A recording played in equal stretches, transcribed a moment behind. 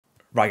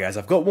Right guys,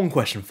 I've got one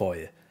question for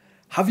you.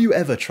 Have you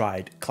ever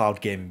tried cloud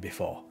gaming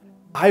before?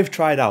 I've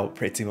tried out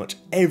pretty much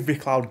every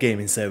cloud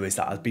gaming service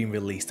that has been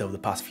released over the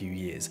past few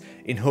years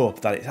in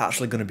hope that it's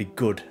actually going to be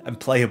good and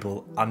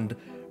playable and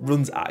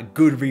runs at a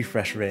good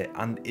refresh rate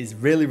and is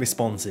really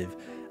responsive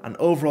and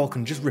overall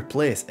can just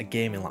replace a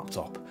gaming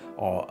laptop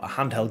or a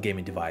handheld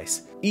gaming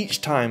device. Each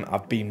time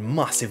I've been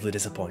massively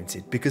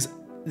disappointed because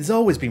there's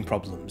always been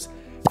problems.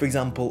 For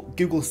example,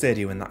 Google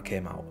Stadia when that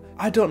came out.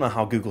 I don't know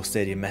how Google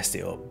Stadia messed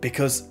it up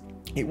because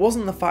it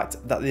wasn't the fact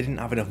that they didn't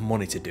have enough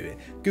money to do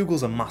it.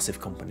 Google's a massive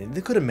company,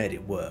 they could have made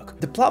it work.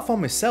 The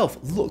platform itself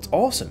looked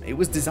awesome. It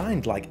was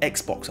designed like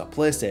Xbox or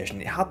PlayStation.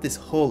 It had this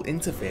whole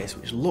interface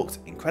which looked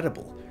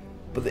incredible.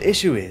 But the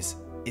issue is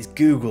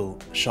Google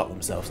shot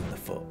themselves in the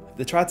foot.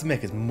 They tried to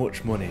make as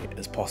much money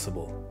as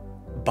possible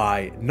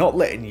by not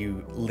letting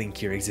you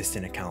link your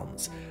existing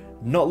accounts,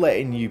 not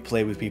letting you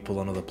play with people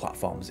on other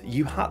platforms.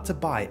 You had to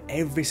buy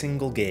every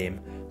single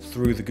game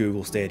through the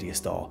Google Stadia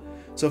store.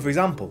 So for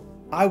example,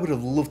 I would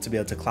have loved to be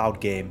able to cloud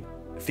game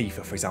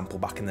FIFA, for example,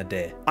 back in the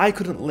day. I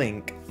couldn't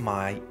link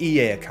my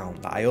EA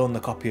account that I own the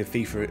copy of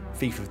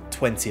FIFA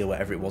 20 or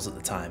whatever it was at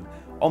the time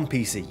on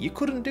PC. You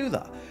couldn't do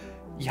that.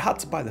 You had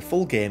to buy the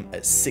full game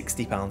at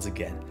 £60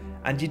 again,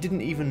 and you didn't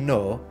even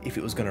know if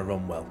it was going to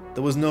run well.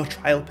 There was no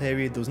trial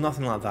period, there was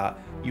nothing like that.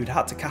 You'd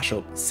had to cash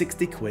up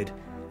 60 quid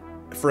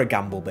for a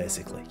gamble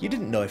basically. You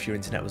didn't know if your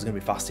internet was going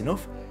to be fast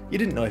enough, you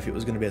didn't know if it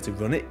was going to be able to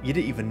run it, you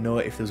didn't even know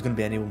if there was going to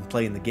be anyone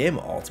playing the game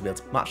at all to be able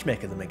to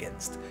matchmaker them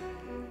against.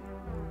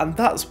 And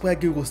that's where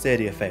Google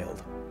Stadia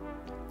failed.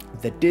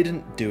 They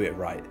didn't do it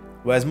right.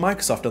 Whereas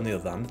Microsoft on the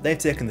other hand, they've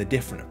taken the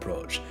different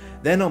approach.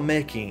 They're not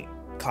making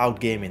cloud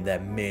gaming their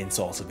main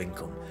source of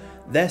income.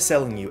 They're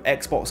selling you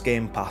Xbox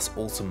Game Pass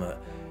Ultimate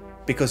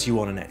because you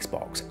own an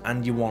Xbox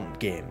and you want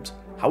games.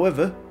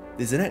 However,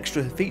 there's an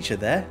extra feature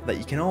there that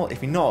you can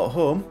if you're not at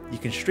home, you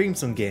can stream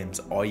some games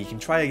or you can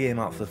try a game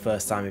out for the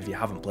first time if you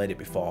haven't played it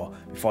before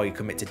you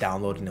commit to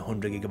downloading a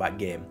 100GB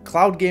game.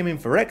 Cloud gaming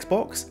for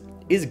Xbox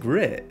is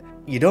great.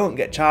 You don't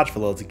get charged for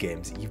loads of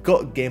games. You've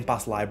got a Game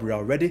Pass library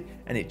already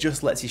and it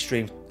just lets you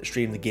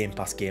stream the Game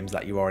Pass games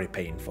that you're already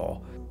paying for.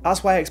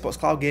 That's why Xbox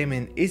Cloud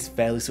Gaming is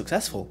fairly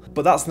successful.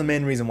 But that's the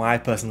main reason why I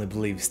personally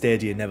believe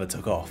Stadia never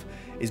took off,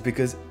 is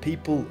because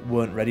people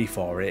weren't ready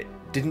for it,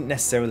 didn't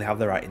necessarily have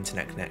the right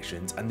internet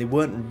connections, and they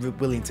weren't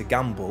willing to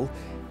gamble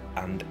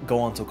and go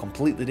onto a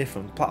completely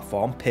different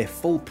platform, pay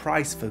full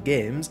price for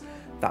games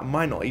that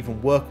might not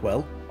even work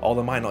well, or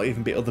there might not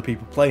even be other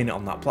people playing it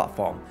on that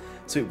platform.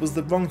 So it was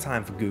the wrong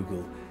time for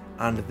Google,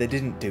 and they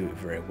didn't do it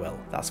very well,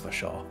 that's for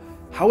sure.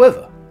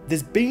 However,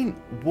 there's been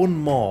one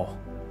more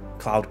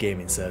cloud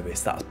gaming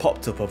service that's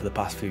popped up over the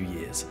past few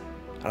years,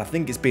 and I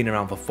think it's been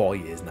around for 4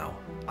 years now.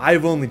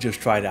 I've only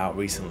just tried it out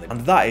recently,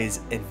 and that is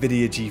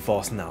Nvidia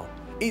Geforce Now.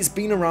 It's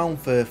been around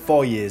for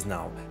 4 years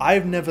now.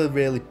 I've never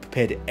really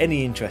paid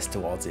any interest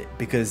towards it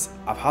because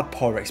I've had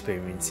poor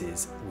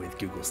experiences with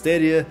Google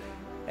Stadia,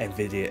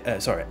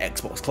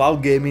 Xbox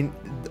Cloud Gaming.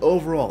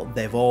 Overall,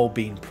 they've all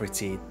been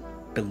pretty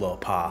below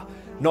par.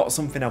 Not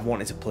something I've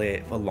wanted to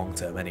play for long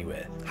term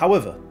anyway.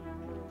 However,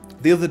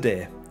 the other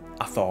day,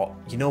 I thought,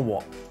 you know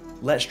what,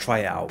 let's try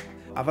it out.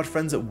 I've had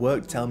friends at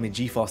work tell me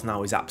Geforce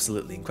Now is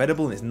absolutely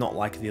incredible and it's not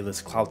like the other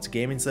cloud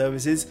gaming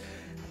services,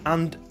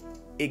 and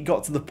it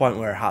got to the point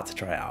where I had to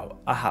try it out.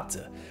 I had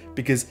to,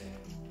 because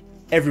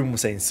everyone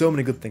was saying so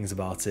many good things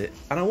about it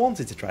and I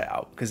wanted to try it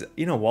out because,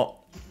 you know what,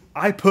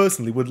 I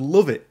personally would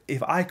love it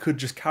if I could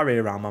just carry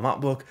around my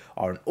MacBook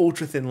or an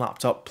ultra thin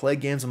laptop, play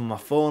games on my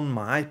phone,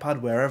 my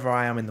iPad, wherever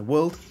I am in the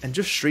world, and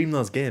just stream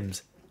those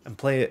games and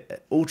play it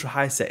at ultra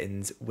high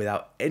settings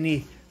without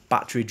any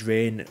battery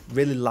drain,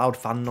 really loud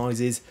fan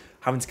noises,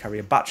 having to carry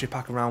a battery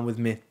pack around with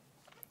me.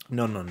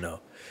 No.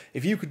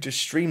 If you could just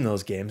stream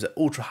those games at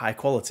ultra high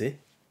quality,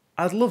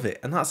 I'd love it,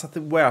 and that's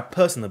where I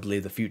personally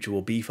believe the future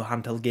will be for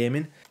handheld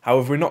gaming.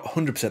 However, we're not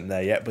 100%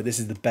 there yet, but this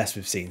is the best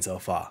we've seen so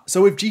far.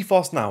 So with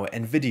Geforce Now,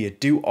 Nvidia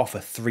do offer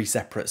 3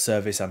 separate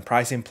service and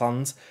pricing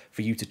plans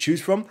for you to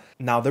choose from.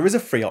 Now, there is a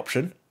free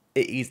option.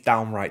 It is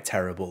downright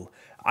terrible.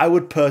 I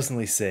would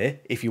personally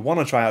say, if you want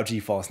to try out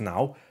Geforce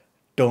Now,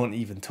 don't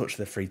even touch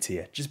the free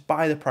tier. Just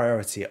buy the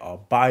priority or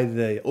buy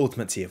the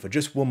ultimate tier for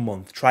just 1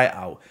 month. Try it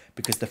out,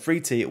 because the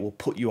free tier will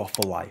put you off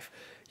for life.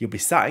 You'll be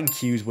sat in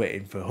queues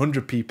waiting for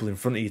 100 people in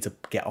front of you to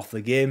get off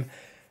the game,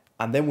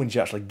 and then when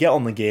you actually get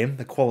on the game,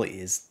 the quality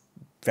is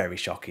very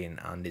shocking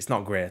and it's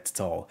not great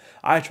at all.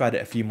 I tried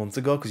it a few months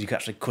ago because you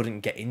actually couldn't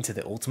get into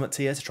the ultimate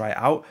tier to try it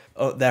out,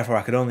 therefore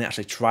I could only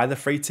actually try the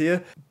free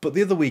tier. But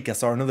the other week I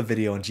saw another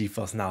video on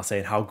Geforce Now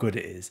saying how good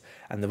it is,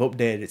 and they've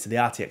updated it to the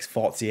RTX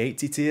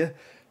 4080 tier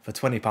for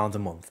 £20 a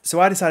month.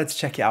 So I decided to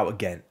check it out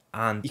again,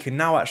 and you can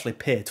now actually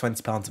pay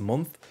 £20 a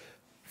month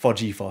for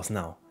Geforce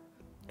Now,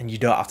 and you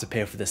don't have to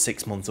pay for the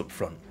 6 months up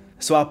front.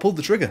 So I pulled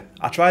the trigger.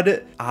 I tried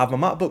it. I have my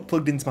MacBook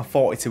plugged into my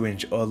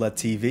 42-inch OLED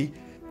TV.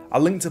 I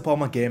linked up all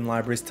my game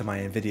libraries to my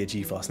Nvidia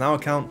Geforce Now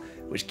account,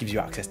 which gives you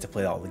access to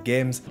play all the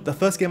games. The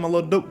first game I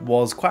loaded up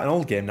was quite an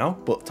old game now,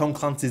 but Tom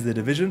Clancy's The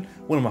Division,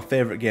 one of my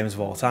favourite games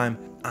of all time.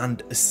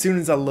 And as soon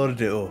as I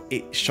loaded it up,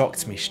 it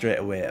shocked me straight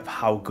away of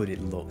how good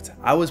it looked.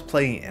 I was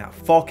playing it at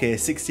 4K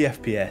 60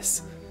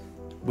 FPS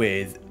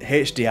with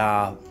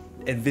HDR,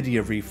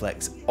 Nvidia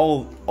Reflex,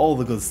 all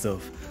the good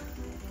stuff,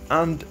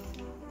 and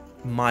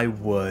my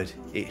word,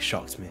 it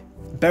shocked me.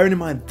 Bearing in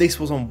mind this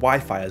was on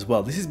Wi-Fi as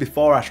well. This is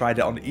before I tried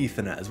it on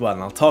Ethernet as well,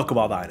 and I'll talk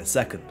about that in a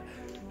second.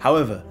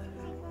 However,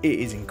 it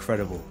is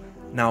incredible.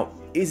 Now,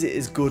 is it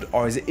as good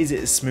or is it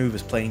as smooth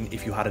as playing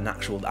if you had an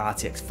actual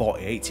RTX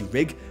 4080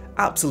 rig?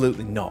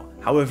 Absolutely not.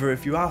 However,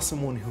 if you are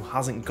someone who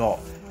hasn't got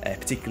a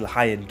particular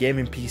high-end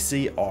gaming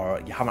PC,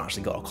 or you haven't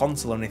actually got a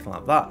console or anything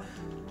like that,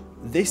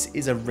 this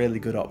is a really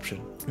good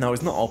option. Now,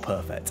 it's not all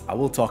perfect. I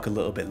will talk a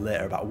little bit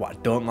later about what I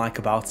don't like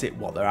about it,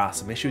 what there are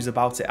some issues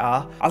about it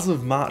are. As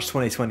of March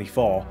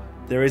 2024,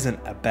 there isn't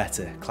a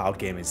better cloud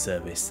gaming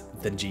service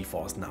than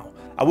Geforce Now.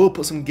 I will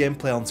put some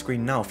gameplay on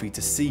screen now for you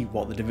to see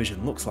what the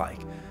Division looks like,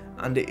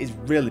 and it is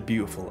really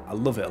beautiful. I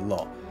love it a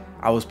lot.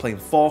 I was playing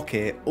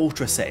 4K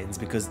ultra settings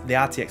because the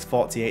RTX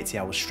 4080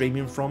 I was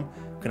streaming from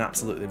can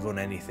absolutely run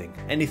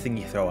anything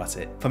you throw at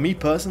it. For me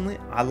personally,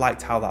 I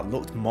liked how that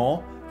looked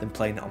more than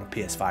playing it on a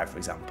PS5, for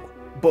example.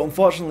 But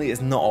unfortunately,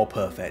 it's not all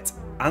perfect,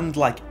 and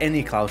like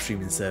any cloud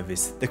streaming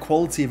service, the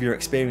quality of your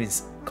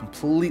experience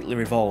completely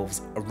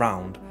revolves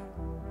around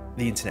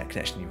the internet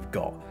connection you've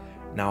got.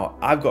 Now,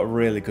 I've got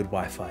really good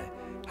Wi-Fi,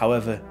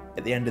 however,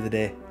 at the end of the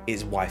day,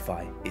 it's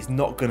Wi-Fi. It's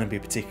not going to be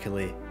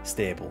particularly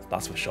stable,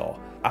 that's for sure.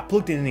 I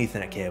plugged in an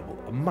Ethernet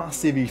cable, a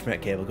massive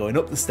Ethernet cable going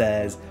up the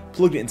stairs,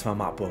 plugged it into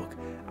my MacBook,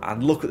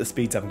 and look at the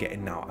speeds I'm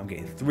getting now. I'm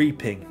getting 3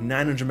 ping,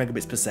 900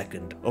 megabits per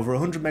second, over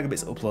 100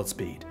 megabits upload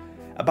speed.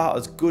 About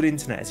as good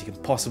internet as you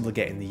can possibly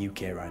get in the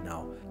UK right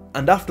now.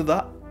 And after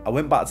that, I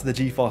went back to the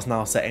Geforce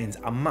Now settings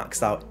and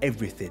maxed out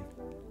everything,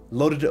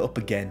 loaded it up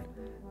again,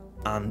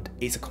 and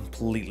it's a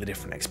completely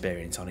different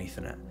experience on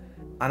Ethernet.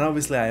 And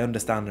obviously I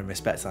understand and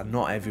respect that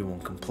not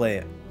everyone can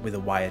play with a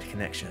wired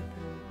connection,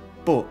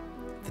 but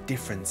the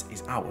difference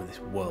is out of this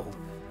world.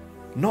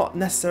 Not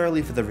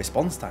necessarily for the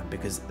response time,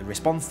 because the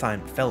response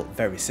time felt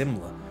very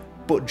similar,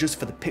 but just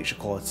for the picture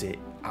quality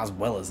as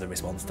well as the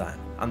response time,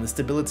 and the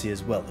stability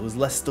as well. There was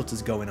less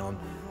stutters going on.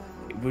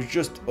 It was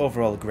just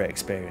overall a great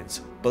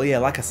experience. But yeah,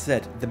 like I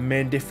said, the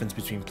main difference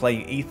between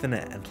playing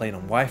Ethernet and playing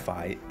on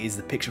Wi-Fi is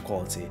the picture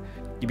quality.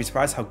 You'd be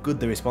surprised how good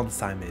the response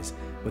time is,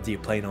 whether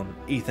you're playing on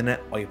Ethernet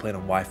or you're playing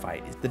on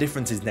Wi-Fi. The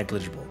difference is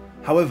negligible.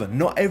 However,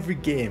 not every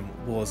game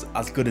was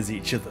as good as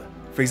each other.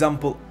 For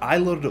example, I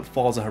loaded up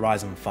Forza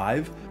Horizon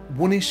 5.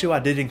 One issue I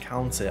did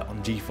encounter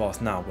on Geforce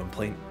Now when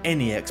playing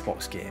any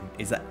Xbox game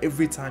is that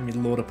every time you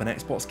load up an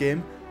Xbox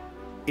game,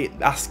 it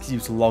asks you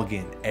to log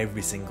in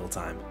every single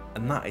time,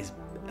 and that is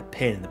a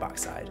pain in the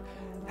backside.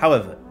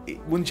 However,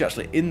 once you're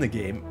actually in the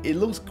game, it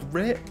looks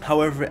great.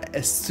 However,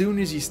 as soon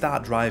as you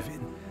start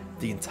driving,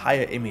 the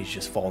entire image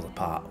just falls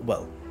apart.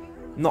 Well,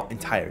 not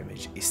entire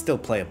image, it's still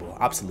playable,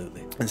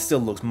 absolutely, and still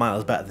looks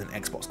miles better than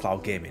Xbox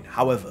Cloud Gaming.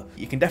 However,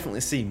 you can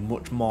definitely see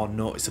much more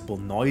noticeable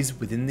noise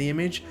within the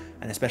image,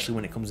 and especially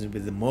when it comes in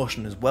with the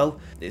motion as well,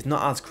 it's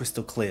not as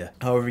crystal clear.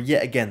 However,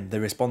 yet again, the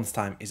response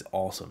time is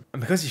awesome. And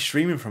because you're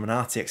streaming from an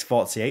RTX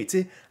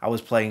 4080, I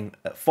was playing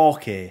at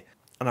 4K,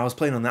 and I was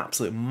playing on the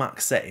absolute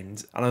max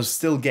settings, and I was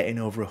still getting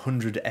over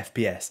 100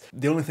 FPS.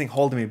 The only thing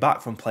holding me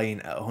back from playing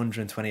at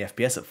 120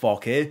 FPS at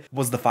 4K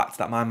was the fact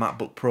that my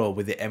MacBook Pro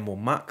with the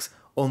M1 Max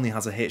only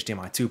has a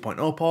HDMI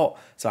 2.0 port,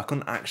 so I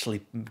couldn't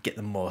actually get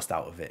the most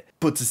out of it.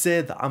 But to say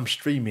that I'm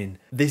streaming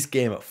this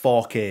game at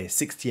 4K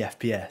 60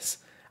 FPS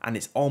and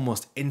it's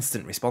almost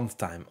instant response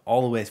time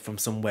all the way from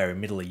somewhere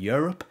in middle of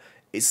Europe,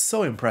 it's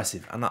so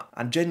impressive,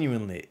 and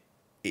genuinely,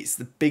 it's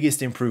the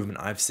biggest improvement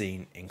I've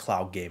seen in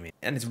cloud gaming,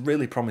 and it's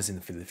really promising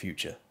for the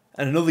future.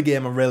 And another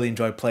game I really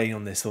enjoyed playing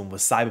on this one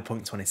was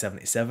Cyberpunk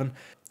 2077.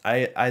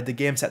 I had the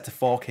game set to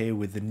 4K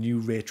with the new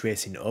Ray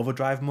Tracing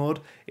Overdrive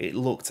mode. It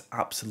looked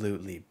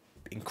absolutely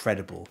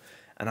incredible,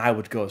 and I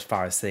would go as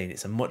far as saying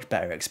it's a much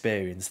better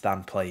experience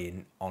than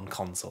playing on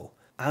console.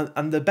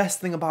 And the best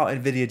thing about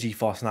Nvidia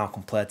Geforce Now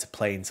compared to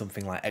playing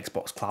something like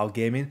Xbox Cloud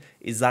Gaming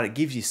is that it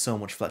gives you so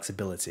much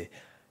flexibility.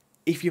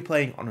 If you're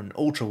playing on an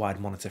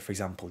ultra-wide monitor, for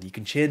example, you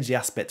can change the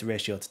aspect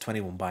ratio to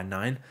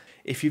 21:9.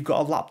 If you've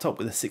got a laptop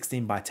with a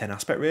 16:10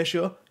 aspect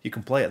ratio, you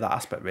can play at that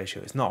aspect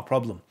ratio, it's not a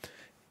problem.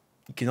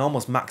 You can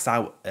almost max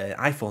out an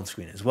iPhone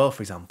screen as well,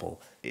 for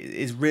example. It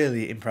is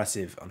really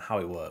impressive on how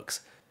it works.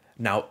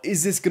 Now,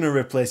 is this going to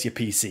replace your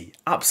PC?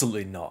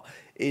 Absolutely not.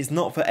 It's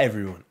not for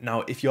everyone.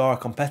 Now, if you're a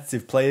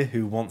competitive player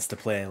who wants to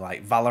play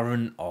like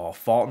Valorant or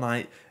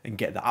Fortnite and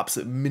get the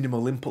absolute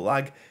minimal input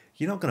lag,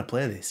 you're not going to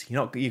play this.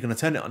 You're going to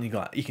turn it on.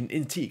 You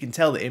can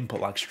tell the input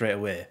lag straight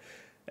away,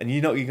 and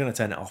you're going to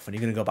turn it off and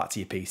you're going to go back to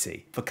your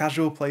PC. For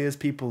casual players,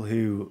 people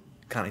who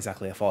can't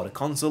exactly afford a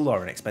console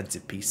or an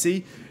expensive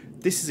PC,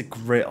 this is a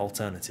great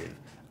alternative,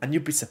 and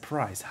you'd be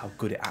surprised how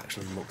good it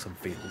actually looks and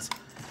feels.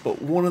 But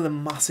one of the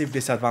massive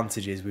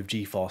disadvantages with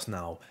Geforce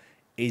Now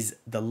is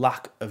the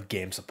lack of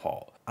game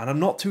support. And I'm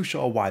not too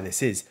sure why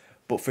this is,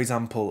 but for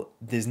example,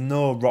 there's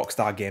no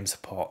Rockstar game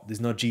support, there's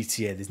no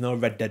GTA, there's no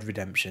Red Dead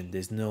Redemption,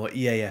 there's no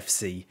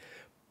EAFC,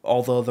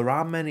 Although there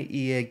are many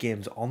EA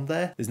games on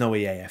there, there's no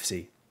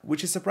EAFC,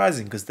 which is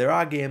surprising because there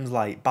are games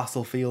like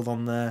Battlefield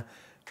on there,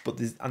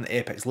 and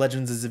Apex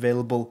Legends is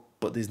available,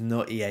 but there's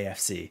no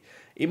EAFC.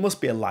 It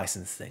must be a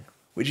license thing,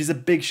 which is a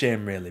big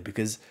shame really,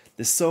 because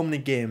there's so many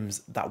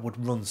games that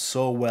would run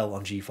so well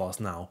on GeForce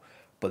Now,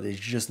 but there's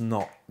just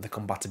not the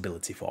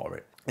compatibility for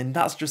it. And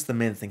that's just the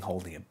main thing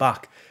holding it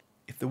back.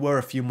 If there were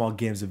a few more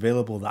games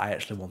available that I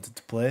actually wanted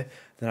to play,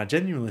 then I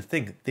genuinely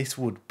think this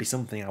would be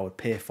something I would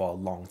pay for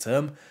long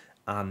term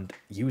and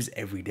use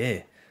every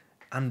day.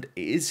 And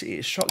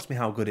it shocks me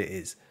how good it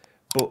is,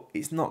 but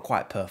it's not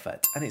quite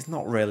perfect, and it's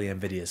not really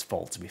Nvidia's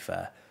fault, to be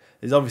fair.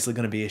 There's obviously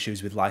going to be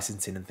issues with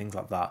licensing and things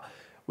like that,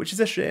 which is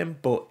a shame,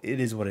 but it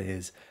is what it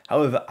is.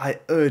 However, I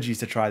urge you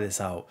to try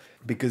this out,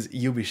 because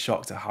you'll be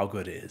shocked at how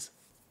good it is.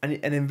 And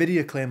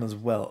Nvidia claim as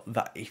well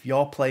that if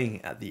you're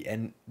playing at the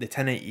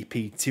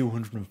 1080p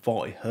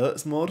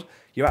 240Hz mode,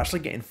 you're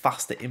actually getting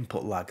faster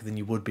input lag than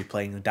you would be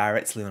playing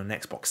directly on an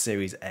Xbox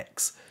Series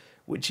X,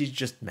 which is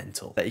just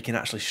mental. That you can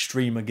actually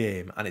stream a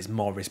game and it's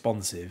more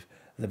responsive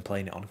than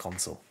playing it on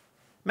console.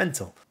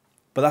 Mental.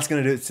 But that's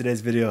going to do it for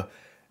today's video.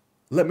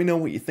 Let me know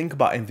what you think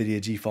about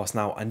Nvidia Geforce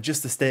Now and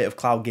just the state of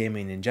cloud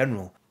gaming in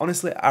general.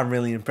 Honestly, I'm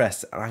really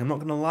impressed, and I'm not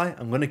going to lie,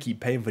 I'm going to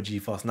keep paying for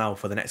Geforce Now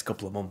for the next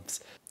couple of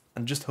months.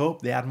 And just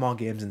hope they add more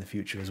games in the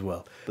future as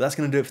well. But that's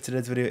going to do it for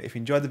today's video. If you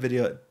enjoyed the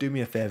video, do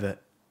me a favour,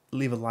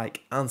 leave a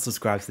like and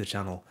subscribe to the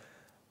channel.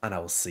 And I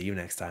will see you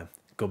next time.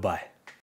 Goodbye.